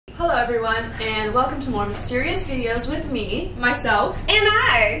Hello everyone, and welcome to more mysterious videos with me, myself, and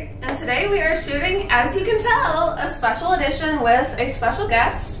I. And today we are shooting, as you can tell, a special edition with a special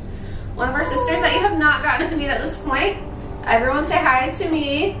guest. One of our sisters that you have not gotten to meet at this point. Everyone say hi to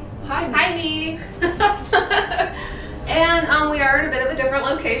me. Hi, me. Hi, me. And we are in a bit of a different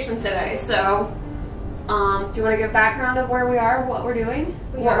location today, so do you want to give background of where we are, what we're doing,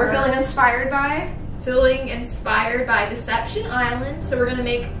 what we're feeling inspired by? Feeling inspired by Deception Island, so we're going to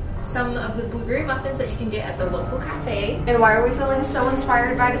make some of the blueberry muffins that you can get at the local cafe. And why are we feeling so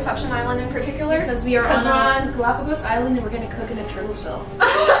inspired by Deception Island in particular? Because we're on Galapagos Island and we're going to cook in a turtle shell.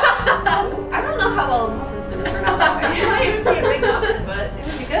 I don't know how well a muffin's going to turn out that way. It might even be a big muffin, but it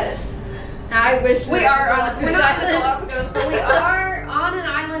would be good. I wish we are on we're not Galapagos, but we are on an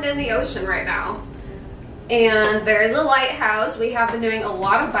island in the ocean right now. And there's a lighthouse. We have been doing a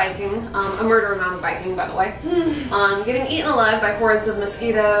lot of biking, a murder amount of biking, by the way. Getting eaten alive by hordes of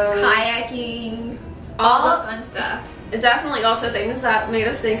mosquitoes. Kayaking, all the fun stuff. Definitely also things that made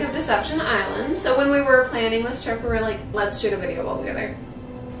us think of Deception Island. So when we were planning this trip, we were like, let's shoot a video while we're there.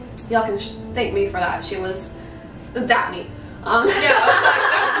 Y'all can thank me for that. She was that neat. Yeah, I was like,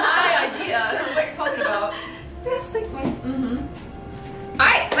 that was my idea. I don't know what you're talking about. Yes, thank me.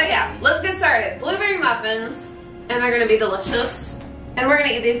 Alright, but yeah, let's get started. Blueberry muffins, and they're gonna be delicious. And we're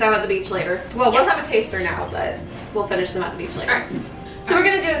gonna eat these down at the beach later. Well, we'll have a taster now, but we'll finish them at the beach later. Alright. So we're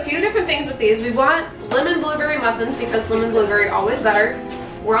gonna do a few different things with these. We want lemon blueberry muffins because lemon blueberry always better.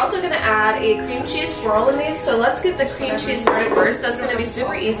 We're also gonna add a cream cheese swirl in these, so let's get the cream cheese started first. That's gonna be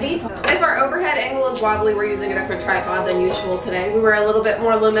super easy. If our overhead angle is wobbly, we're using a different tripod than usual today. We were a little bit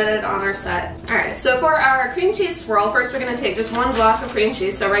more limited on our set. All right, so for our cream cheese swirl, first we're gonna take just one block of cream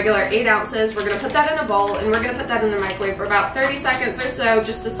cheese, so regular 8 ounces. We're gonna put that in a bowl, and we're gonna put that in the microwave for about 30 seconds or so,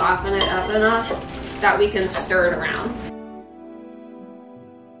 just to soften it up enough that we can stir it around.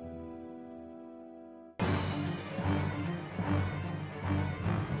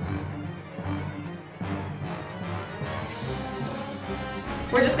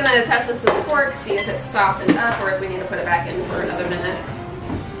 We're just gonna test this with a fork, see if it's softened up or if we need to put it back in for another minute.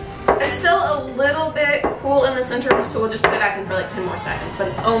 It's still a little bit cool in the center, so we'll just put it back in for like 10 more seconds, but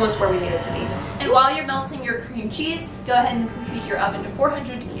it's almost where we need it to be. And while you're melting your cream cheese, go ahead and preheat your oven to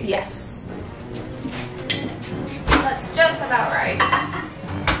 400 degrees. Yes. That's just about right.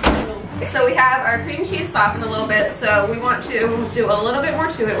 So we have our cream cheese softened a little bit, so we want to do a little bit more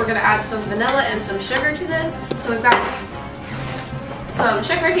to it. We're gonna add some vanilla and some sugar to this. So we've got some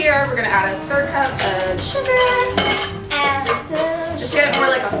sugar here. We're gonna add a 1/3 cup of sugar. Just get it more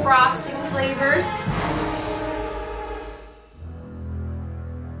like a frosting flavor.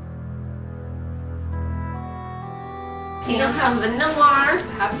 And some vanilla.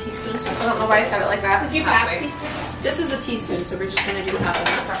 Half a teaspoon. I don't know why I said it like that. Did you have a teaspoon? This is a teaspoon, so we're just gonna do half of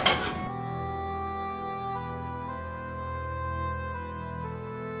that.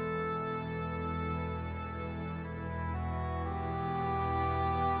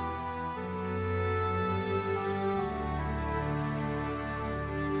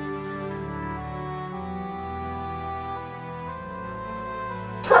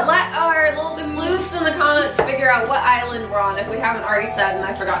 Let our little sleuths in the comments figure out what island we're on if we haven't already said and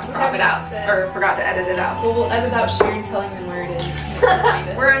I forgot to crop it out or forgot to edit it out. Well, we'll edit out Sharon telling them where it is.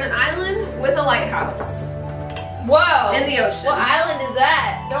 We're on an island with a lighthouse. Whoa! In the ocean. What island is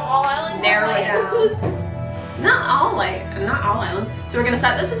that? Don't all islands narrow it down. Not all islands. So we're gonna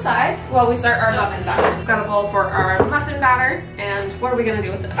set this aside while we start our muffin batter. We've got a bowl for our muffin batter, and what are we gonna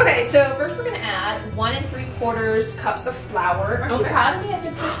do with this? Okay, so first we're gonna add 1 3/4 cups of flour. Aren't you proud of me? I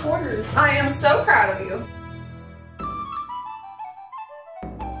said 3/4. I am so proud of you.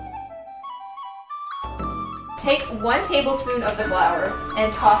 Take 1 tablespoon of the flour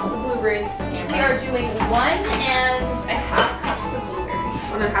and toss the blueberries. We are doing 1½ cups of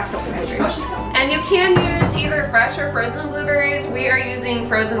blueberries. 1½ cups of blueberries. And you can use either fresh or frozen blueberries. We are using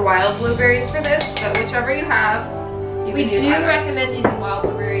frozen wild blueberries for this, but whichever you have, you can use. We do recommend using wild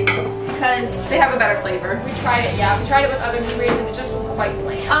blueberries because they have a better flavor. We tried it, yeah. We tried it with other blueberries and it just was quite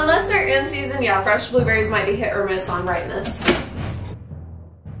bland. Unless they're in season, yeah, fresh blueberries might be hit or miss on ripeness.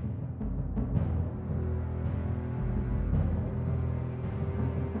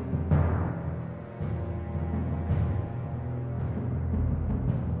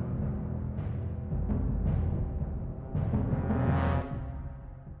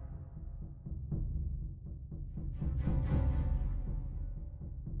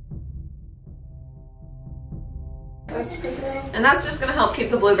 And that's just gonna help keep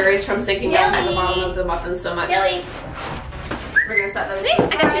the blueberries from sinking down to the bottom of the muffin so much. We're gonna set those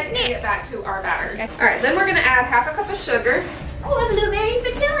aside and get back to our batter. Okay. All right, then we're gonna add 1/2 cup of sugar. Oh, a blueberry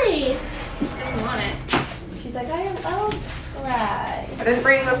for Tilly. I didn't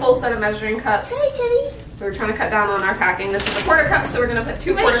bring the full set of measuring cups. Hi, Teddy. We were trying to cut down on our packing. This is a quarter cup, so we're gonna put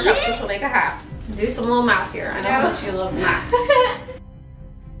 2 quarter cups, which will make a half. Do some little math here. I know how much you love math.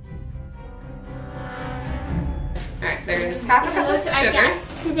 Alright, there's half a cup of Our sugar.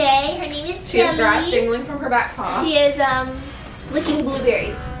 guest today, her name is She is dry Kelly. stingling from her back paw. She is licking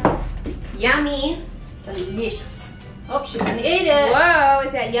blueberries. Yummy. Delicious. Oh, she already ate it. Whoa,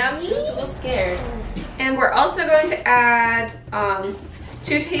 is that yummy? She was a little scared. And we're also going to add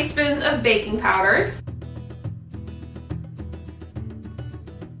 2 teaspoons of baking powder.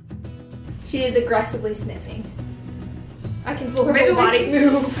 She is aggressively sniffing. I can feel her Maybe whole body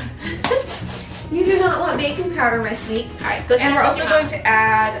move. You do not want baking powder, my sweet. Alright, go And we're also sniff going to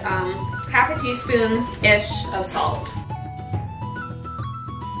add half a teaspoon-ish of salt.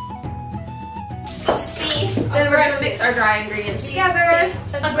 Then we're going to mix our dry ingredients together.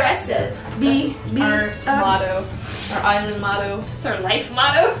 Aggressive. Our motto. Our island motto. It's our life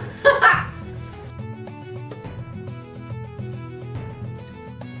motto.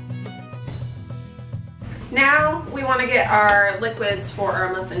 Now we want to get our liquids for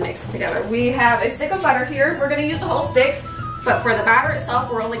our muffin mix together. We have a stick of butter here. We're going to use the whole stick, but for the batter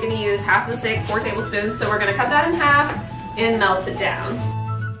itself, we're only going to use half the stick, 4 tablespoons. So we're going to cut that in half and melt it down.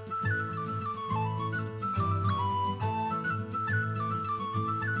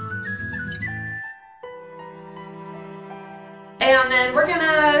 And then we're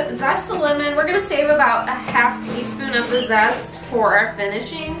gonna zest the lemon. We're gonna save about a half teaspoon of the zest for our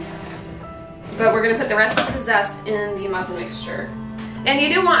finishing. But we're gonna put the rest of the zest in the muffin mixture. And you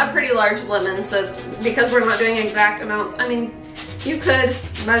do want a pretty large lemon, so because we're not doing exact amounts, I mean, you could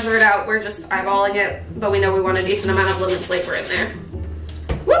measure it out. We're just eyeballing it, but we know we want a decent amount of lemon flavor in there.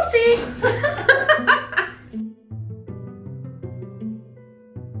 Whoopsie!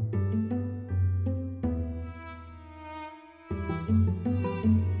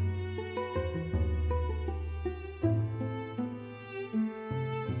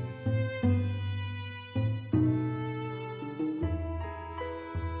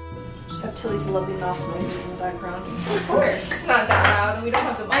 Just have Tilly's lovely mouth noises in the background. Of course. It's not that loud, and we don't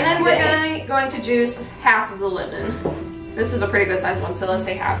have the mic And then today. we're going to juice half of the lemon. This is a pretty good sized one, so let's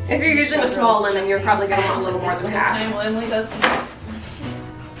say half. If you're using a small lemon, you're probably going to want a little more than half. Time while Emily does things.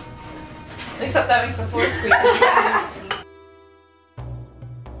 Except that makes the floor squeak.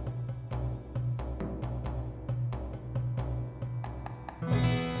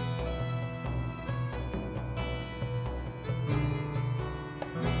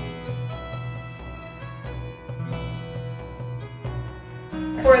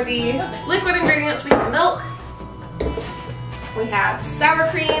 For the liquid ingredients, we have milk, we have sour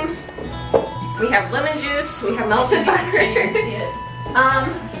cream, we have lemon juice, we have melted butter. Can't even see it.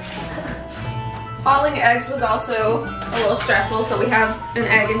 Falling eggs was also a little stressful, so we have an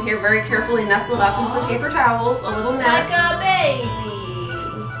egg in here very carefully nestled up in some paper towels, a little Like nest. a baby.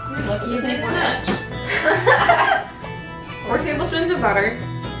 Look, You need more much. 4 tablespoons of butter.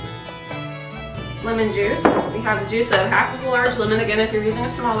 Lemon juice. We have the juice of half of a large lemon. Again, if you're using a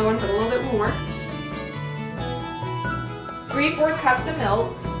smaller one, put a little bit more. 3/4 cups of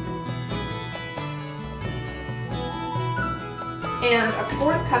milk. And a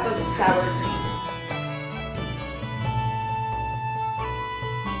 1/4 cup of sour cream.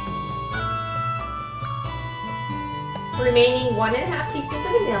 Remaining 1½ teaspoons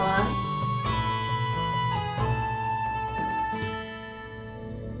of vanilla.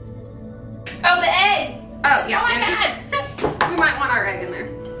 Oh, the egg! Oh, yeah. Oh my and we might want our egg in there.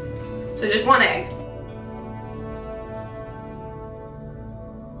 So just 1 egg.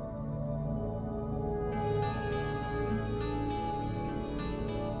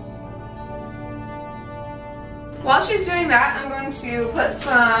 While she's doing that, I'm going to put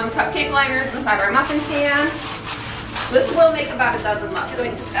some cupcake liners inside our muffin pan. This will make about a dozen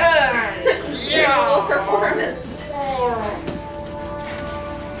muffins. Terrible performance.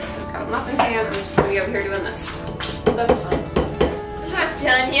 Got a muffin pan. I'm just going to be over here doing this. That's fine. Not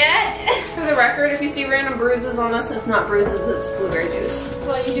done yet. For the record, if you see random bruises on us, it's not bruises, it's blueberry juice.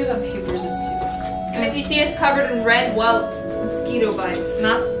 Well, you do have a few bruises too. And if you see us covered in red welts, it's mosquito bites,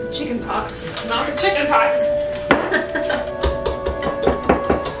 not the chicken pox. Not the chicken pox.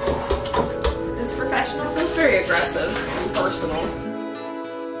 This is professional. Feels very aggressive and personal.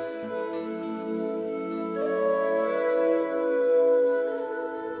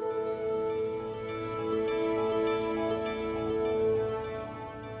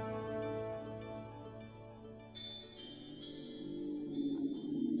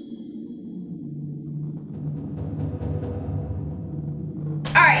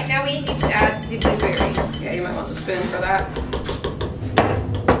 Alright, now we need to add the blueberries. Yeah, you might want the spoon for that.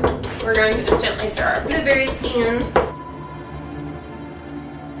 we're going to just gently stir our blueberries in.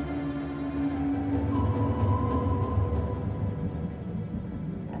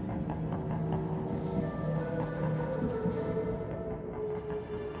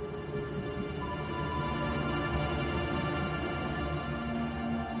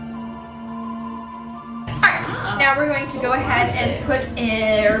 Now we're going to go ahead and put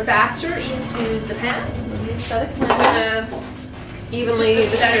our batter into the pan. Just gonna evenly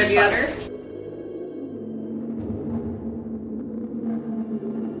distribute butter.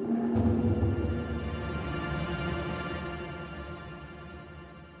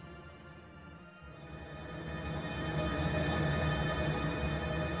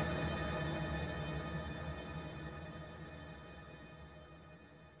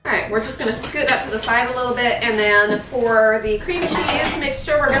 Alright, we're just going to scoot that to the side a little bit, and then for the cream cheese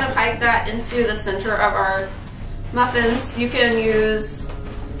mixture, we're going to pipe that into the center of our muffins. You can use,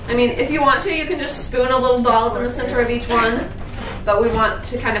 I mean, if you want to, you can just spoon a little dollop in the center of each one, but we want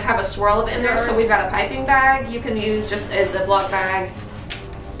to kind of have a swirl of it in there, so we've got a piping bag. You can use just a Ziploc bag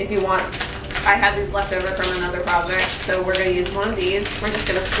if you want. I had these left over from another project, so we're going to use one of these. We're just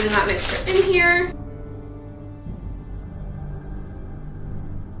going to spoon that mixture in here.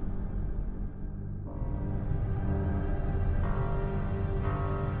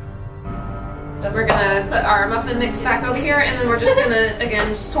 So we're gonna put our muffin mix back over here, and then we're just gonna,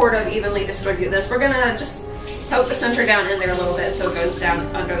 again, sort of evenly distribute this. We're gonna just poke the center down in there a little bit so it goes down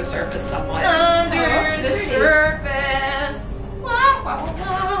under the surface somewhat. Under the surface. Wah, wah,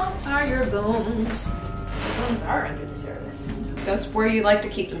 wah, are your bones. The bones are under the surface. That's where you like to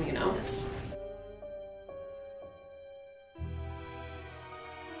keep them, you know.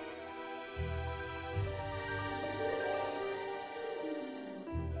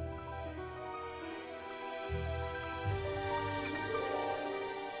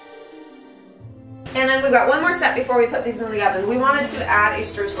 And then we've got one more step before we put these in the oven. We wanted to add a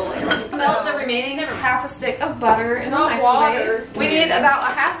streusel layer. Melt the remaining half a stick of butter in the microwave. Water. We need about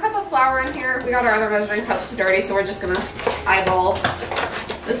a half cup of flour in here. We got our other measuring cups dirty, so we're just gonna eyeball.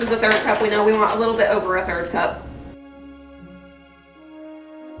 This is a third cup. We know we want a little bit over a third cup.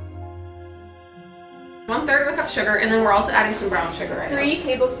 1/3 of a cup sugar, and then we're also adding some brown sugar right now. 3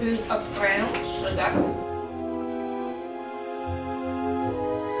 tablespoons of brown sugar.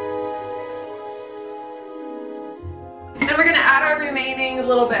 And we're gonna add our remaining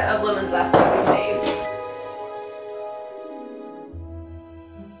little bit of lemon zest that we saved.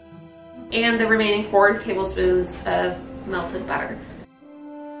 And the remaining 4 tablespoons of melted butter.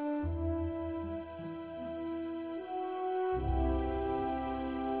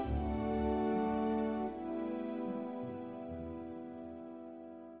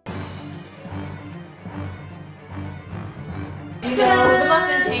 You know the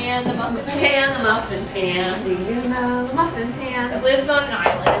muffin pan, the muffin pan, The muffin pan. Do you know the muffin pan? It lives on an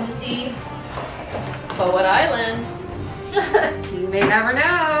island in the sea. But what island? You may never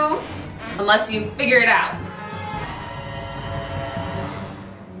know, unless you figure it out.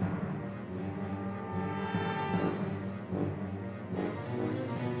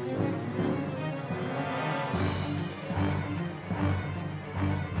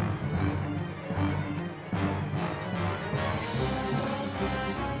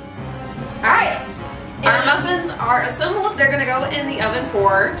 Alright, our muffins are assembled. They're gonna go in the oven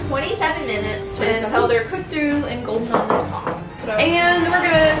for 27 minutes 27? until they're cooked through and golden on the top. and we're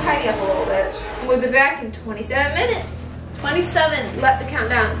gonna tidy up a little bit. We'll be back in 27 minutes. 27. Let the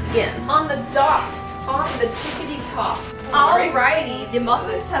countdown begin. On the dot. On the tickety top. Alrighty, the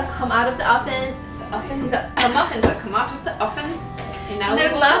muffins have come out of the oven. The muffins have come out of the oven. And now The we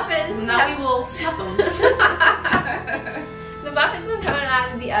will, muffins now have we will snuff them. The muffins have come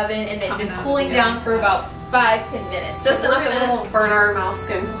out of the oven and they've Coming been out, cooling yeah. down for about 5-10 minutes. Just So we're enough that it gonna won't burn our mouth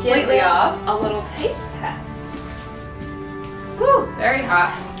skin give completely them off. a little taste test. Whew, very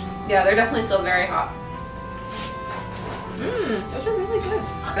hot. Yeah, they're definitely still very hot. Mmm, those are really good.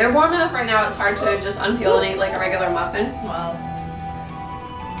 They're warm enough right now, it's hard to just unpeel and eat like a regular muffin. Wow.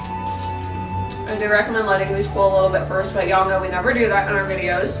 I do recommend letting these cool a little bit first, but y'all know we never do that in our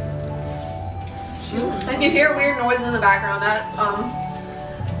videos. If you hear weird noise in the background, that's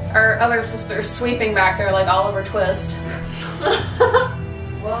our other sister sweeping back there like Oliver Twist.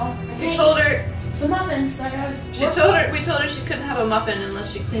 Well, We told her the muffins. I gotta. we told her she couldn't have a muffin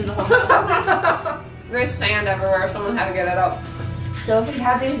unless she cleaned the whole house. There's sand everywhere, someone had to get it up. So if we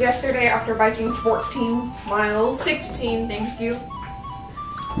had these yesterday after biking 14 miles. 16, thank you.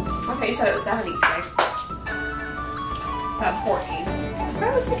 Okay, you said it was 70, right? That's 14.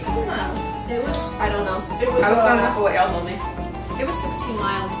 That was 16 miles. It was. I don't know. It was. I was going off of what y'all told me. It was 16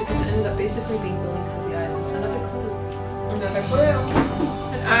 miles because it ended up basically being the length of the island. Another clue. Another clue.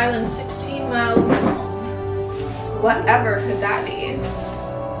 An island 16 miles long. Whatever could that be?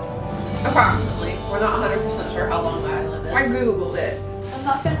 Approximately. We're not 100% sure how long the island is. I googled it. A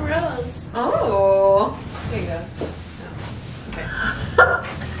muffin rose. Oh. There you go. Okay.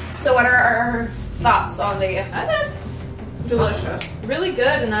 So what are our thoughts on the... That's delicious. Really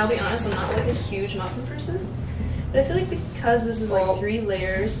good, and I'll be honest, I'm not like a huge muffin person. But I feel like because this is like 3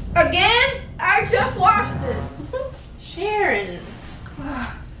 layers. Again? I just washed this. Sharon.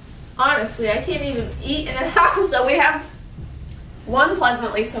 Honestly, I can't even eat in a house. So we have one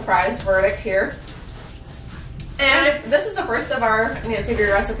pleasantly surprised verdict here. And this is the first of our Nancy Drew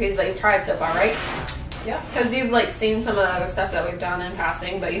recipes that you've tried so far, right? Yeah. Because you've like seen some of the other stuff that we've done in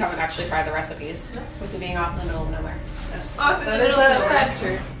passing, but you haven't actually tried the recipes. No. With it being off in the middle of nowhere. Yes. Off in the That is middle of a nowhere.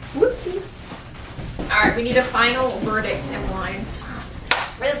 factor. Whoopsie. Alright, we need a final verdict in line.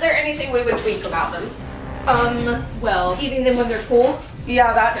 Is there anything we would tweak about them? Well, Eating them when they're cool.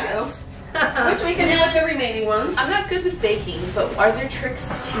 Yeah, that too. yes. Which we can do with the remaining ones. I'm not good with baking, but are there tricks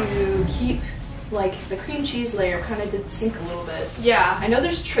to keep, like, the cream cheese layer kind of did sink a little bit? Yeah. I know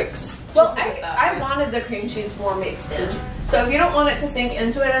there's tricks. Well, to get that, I but- wanted the cream cheese more mixed in. Did you? So if you don't want it to sink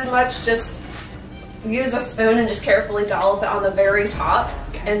into it as much, just use a spoon and just carefully dollop it on the very top.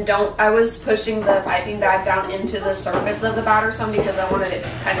 And I was pushing the piping bag down into the surface of the batter some because I wanted it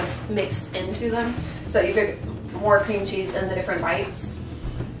kind of mixed into them. So you could more cream cheese in the different bites.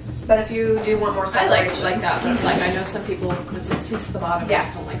 But if you do want more I separation, like that, but like I know some people, once it sinks to the bottom, Yeah. I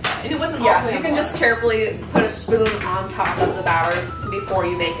just don't like that. And it wasn't all the yeah, way you on can the just bottom. carefully put a spoon on top of the batter before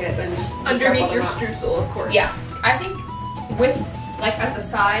you bake it and just be Underneath careful your to not- streusel, of course. Yeah. I think with, like, as a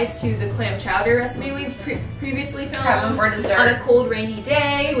side to the clam chowder recipe we previously Have them filmed for dessert. on a cold rainy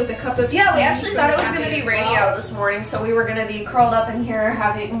day with a cup of Yeah, we tea actually from thought it the was going to cafe be as rainy well. out this morning, so we were going to be curled up in here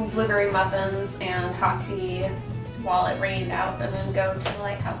having blueberry muffins and hot tea while it rained out, and then go to the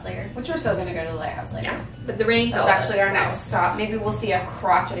lighthouse later, which we're still going to go to the lighthouse later. Yeah, but the rain That's fell actually us, our next stop. Maybe we'll see a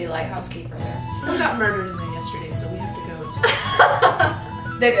crotchety lighthouse keeper there. Someone got murdered in there yesterday, so we have to go to...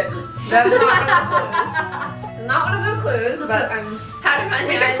 They didn't. That's not one of the clues. Not one of the clues, but How to find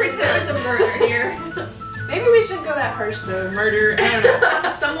we the can island pretend done. it's a murder here. Maybe we shouldn't go that harsh though. Murder, I don't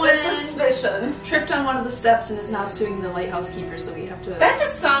know. Someone Just suspicion. tripped on one of the steps and is now suing the lighthouse keeper, so we have to... That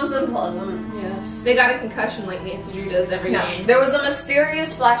just sounds unpleasant. Yes. They got a concussion like Nancy Drew does every No, day. there was a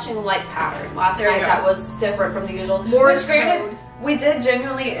mysterious flashing light pattern last There you night go. that was different from the usual. Morse Which, granted, code. we did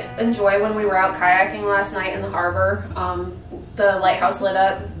genuinely enjoy when we were out kayaking last night in the harbor. The lighthouse lit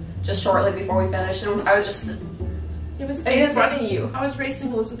up just shortly before we finished, and I was just... It was Are you in gonna front say- of you. I was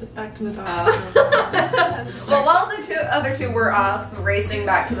racing Elizabeth back to the docks. Well, while the other two were off racing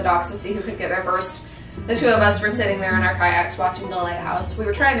back to the docks to see who could get there first, the two of us were sitting there in our kayaks watching the lighthouse. We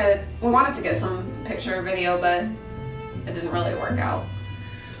wanted to get some picture or video, but it didn't really work out.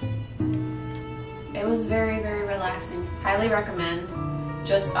 It was very, very relaxing. Highly recommend.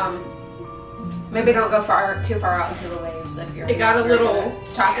 Just, maybe don't go too far out into the waves if you're... It got a little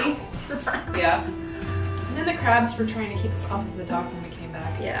choppy. Yeah. And then the crabs were trying to keep us off of the dock when we came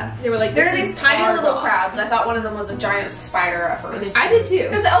back. Yeah, they were like, There are "This these is tiny our little dog." crabs. I thought one of them was a giant spider at first. I did too.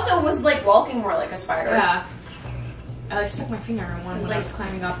 Because it also was like walking more like a spider. Yeah. I stuck my finger in one It's when like- I was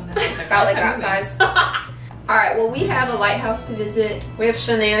climbing up and then I was like, About like "What's that moving?" size. All right, well, we have a lighthouse to visit, We have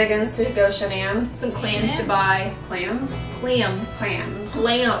shenanigans to go shenan. some clams to buy. Clams? Clams. Clams.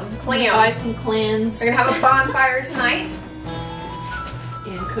 Clams. Clams. Buy some clans We're gonna have a bonfire tonight.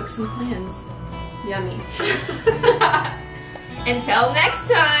 and cook some clans. Yummy. Until next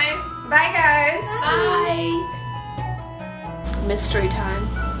time. Bye guys. Bye. Mystery time.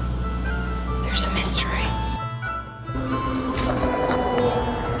 There's a mystery.